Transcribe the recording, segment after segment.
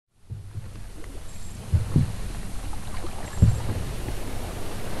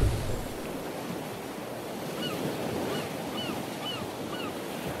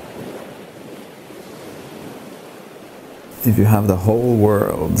if you have the whole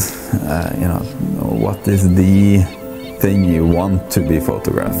world, you know, what is the thing you want to be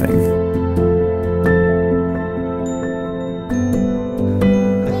photographing?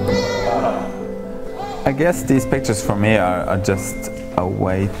 I guess these pictures for me are just a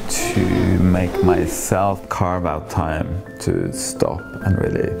way to make myself carve out time to stop and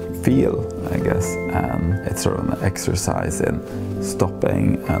really feel, I guess. And it's sort of an exercise in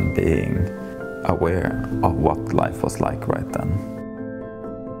stopping and being aware of what life was like right then.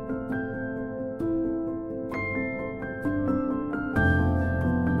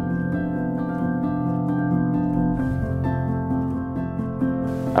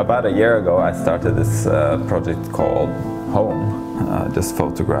 About a year ago I started this project called Home, just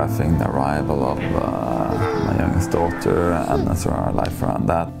photographing the arrival of my youngest daughter and sort of our life around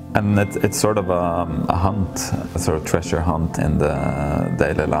that. And it's sort of a hunt, a sort of treasure hunt in the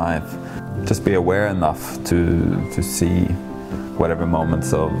daily life. Just be aware enough to see whatever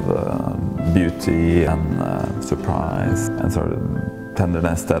moments of beauty and surprise and sort of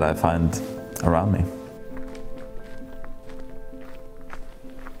tenderness that I find around me.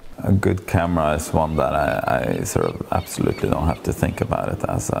 A good camera is one that I sort of absolutely don't have to think about it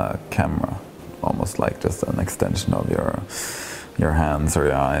as a camera, almost like just an extension of your hands or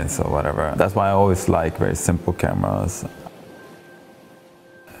your eyes or whatever. That's why I always like very simple cameras.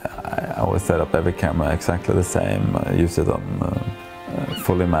 I always set up every camera exactly the same. I use it on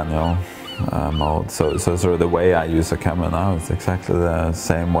fully manual mode. So sort of the way I use a camera now is exactly the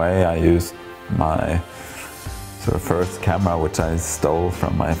same way I used my sort of first camera, which I stole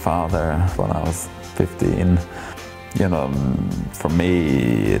from my father when I was 15. You know, for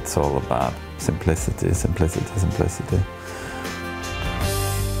me, it's all about simplicity, simplicity, simplicity.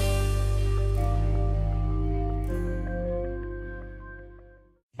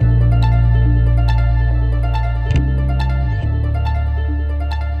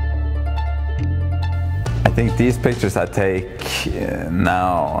 I think these pictures I take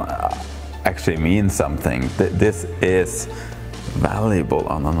now actually means something. This is valuable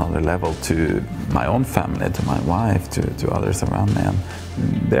on another level to my own family, to my wife, to others around me. And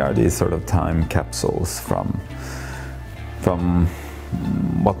they are these sort of time capsules from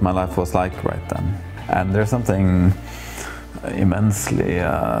what my life was like right then. And there's something immensely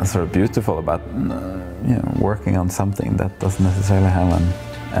sort of beautiful about you know, working on something that doesn't necessarily have an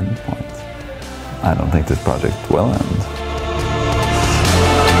end point. I don't think this project will end.